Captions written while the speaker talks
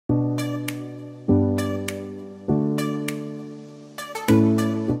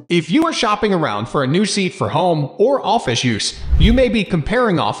If you are shopping around for a new seat for home or office use, you may be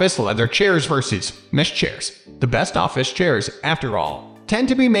comparing office leather chairs versus mesh chairs. The best office chairs, after all, tend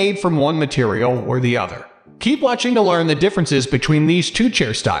to be made from one material or the other. Keep watching to learn the differences between these two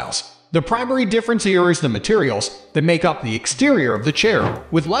chair styles. The primary difference here is the materials that make up the exterior of the chair,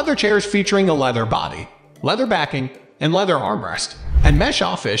 with leather chairs featuring a leather body, leather backing, and leather armrest, and mesh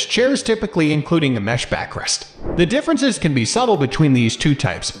office chairs typically including a mesh backrest. The differences can be subtle between these two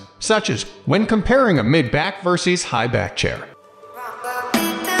types, such as when comparing a mid-back versus high-back chair.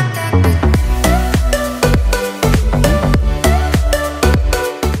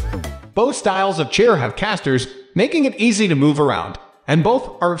 Both styles of chair have casters, making it easy to move around, and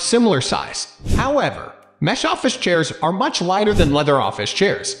both are of similar size. However, mesh office chairs are much lighter than leather office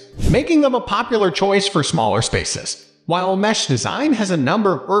chairs, making them a popular choice for smaller spaces. While mesh design has a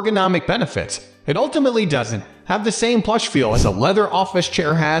number of ergonomic benefits, it ultimately doesn't have the same plush feel as a leather office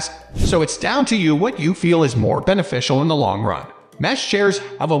chair has, so it's down to you what you feel is more beneficial in the long run. Mesh chairs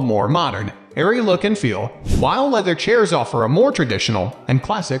have a more modern, airy look and feel, while leather chairs offer a more traditional and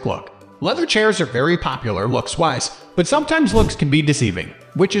classic look. Leather chairs are very popular looks-wise, but sometimes looks can be deceiving,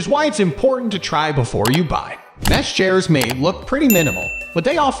 which is why it's important to try before you buy. Mesh chairs may look pretty minimal, but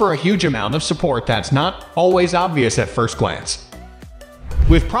they offer a huge amount of support that's not always obvious at first glance.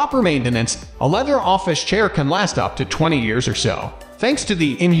 With proper maintenance, a leather office chair can last up to 20 years or so, thanks to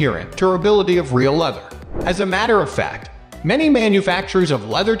the inherent durability of real leather. As a matter of fact, many manufacturers of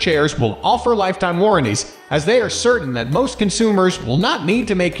leather chairs will offer lifetime warranties, as they are certain that most consumers will not need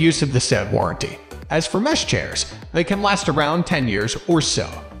to make use of the said warranty. As for mesh chairs, they can last around 10 years or so,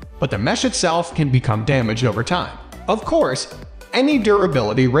 but the mesh itself can become damaged over time. Of course, any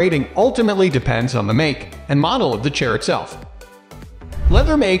durability rating ultimately depends on the make and model of the chair itself.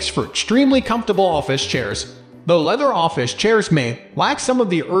 Leather makes for extremely comfortable office chairs, though leather office chairs may lack some of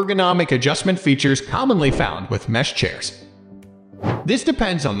the ergonomic adjustment features commonly found with mesh chairs. This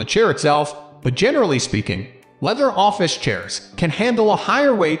depends on the chair itself, but generally speaking, leather office chairs can handle a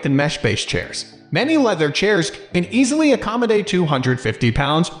higher weight than mesh-based chairs. Many leather chairs can easily accommodate 250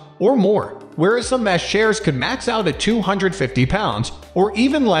 pounds or more, whereas some mesh chairs could max out at 250 pounds or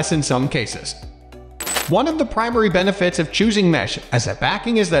even less in some cases. One of the primary benefits of choosing mesh as a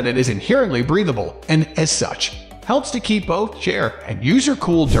backing is that it is inherently breathable and, as such, helps to keep both chair and user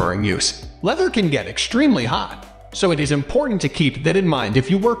cool during use. Leather can get extremely hot, so it is important to keep that in mind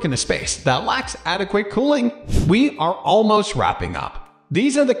if you work in a space that lacks adequate cooling. We are almost wrapping up.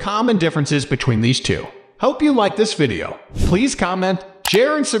 These are the common differences between these two. Hope you liked this video. Please comment,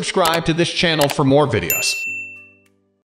 share, and subscribe to this channel for more videos.